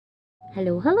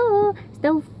Hello, hello!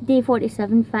 Still day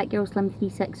 47, Fat Girl Slim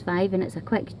 365, and it's a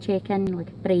quick check-in, like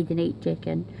a Friday night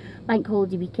check-in. Bank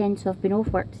holiday weekend, so I've been off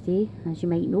work today, as you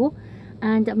might know,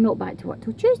 and I'm not back to work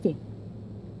till Tuesday.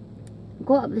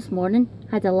 Got up this morning,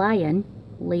 had a lay-in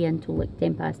till like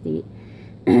 8:10,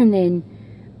 and then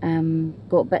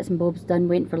got bits and bobs done,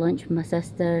 went for lunch with my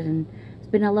sister, and it's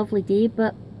been a lovely day,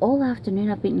 but all afternoon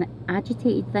I've been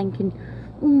agitated thinking,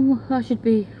 oh, I should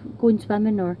be going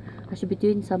swimming or I should be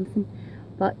doing something,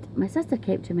 but my sister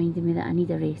kept reminding me that I need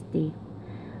a rest day,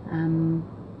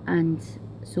 and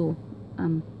so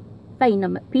I'm fine,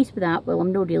 I'm at peace with that. Well,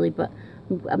 I'm not really, but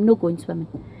I'm not going swimming.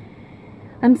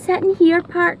 I'm sitting here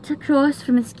parked across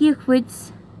from the Skeoch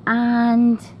Woods,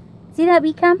 and see that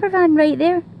wee camper van right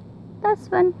there? This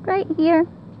one right here.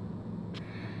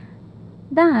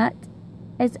 That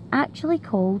is actually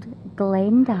called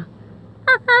Glenda.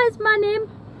 That's my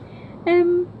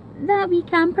name. That wee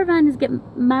camper van has got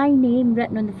my name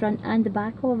written on the front and the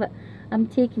back of it. I'm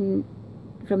taking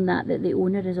from that the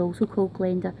owner is also called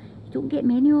Glenda. You don't get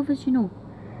many of us, you know.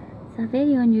 It's a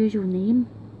very unusual name.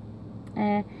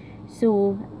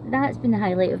 So that's been the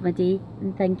highlight of my day,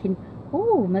 and thinking,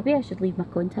 oh, maybe I should leave my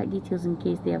contact details in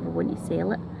case they ever want to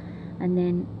sell it, and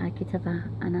then I could have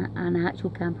an actual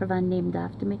camper van named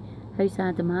after me. How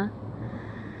sad am I?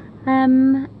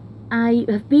 I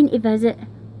have been to visit,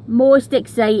 most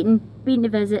exciting, been to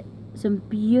visit some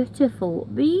beautiful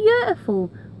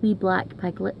wee black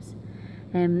piglets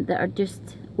that are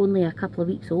just only a couple of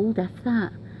weeks old, if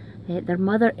that. Their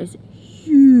mother is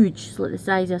huge, it's like the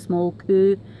size of a small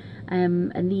coo,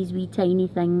 and these wee tiny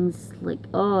things, like,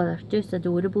 oh, they're just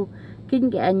adorable. Couldn't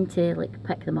get in to like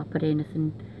pick them up or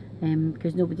anything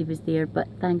because nobody was there, but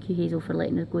thank you, Hazel, for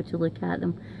letting us go to look at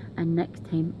them, and next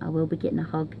time I will be getting a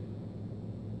hug.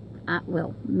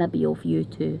 Well, maybe off you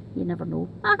too, you never know.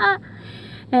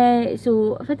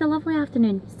 So I've had a lovely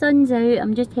afternoon, sun's out,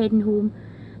 I'm just heading home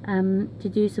to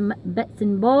do some bits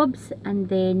and bobs, and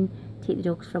then take the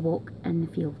dogs for a walk in the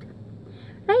field.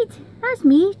 Right, that's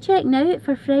me checking out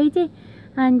for Friday,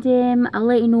 and I'll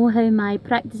let you know how my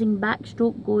practising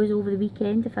backstroke goes over the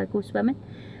weekend if I go swimming.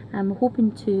 I'm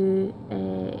hoping to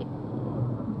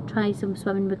try some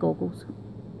swimming with goggles.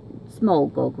 Small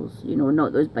goggles, you know,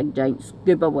 not those big giant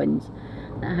scuba ones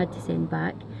that I had to send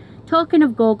back. Talking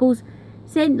of goggles,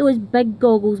 sent those big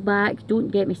goggles back, don't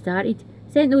get me started,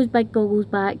 sent those big goggles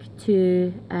back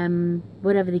to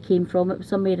wherever they came from. It was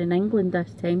somewhere in England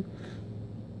this time,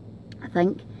 I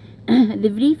think.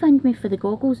 They've refunded me for the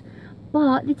goggles,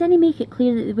 but they didn't make it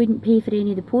clear that they wouldn't pay for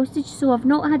any of the postage, so I've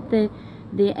not had the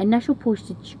initial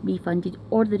postage refunded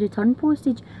or the return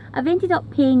postage. I've ended up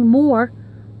paying more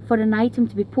for an item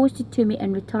to be posted to me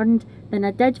and returned than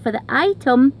I did for the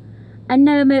item, and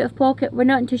now I'm out of pocket with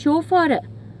nothing to show for it.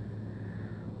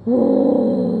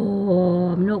 Oh,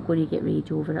 I'm not going to get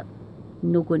rage over it.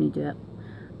 I'm not going to do it.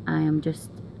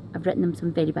 I've written them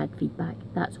some very bad feedback.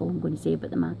 That's all I'm going to say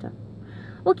about the matter.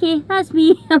 Okay, that's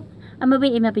me. I'm away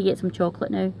to maybe get some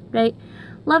chocolate now. Right,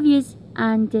 love yous,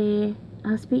 and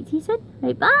I'll speak to you soon.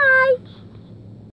 Right, bye.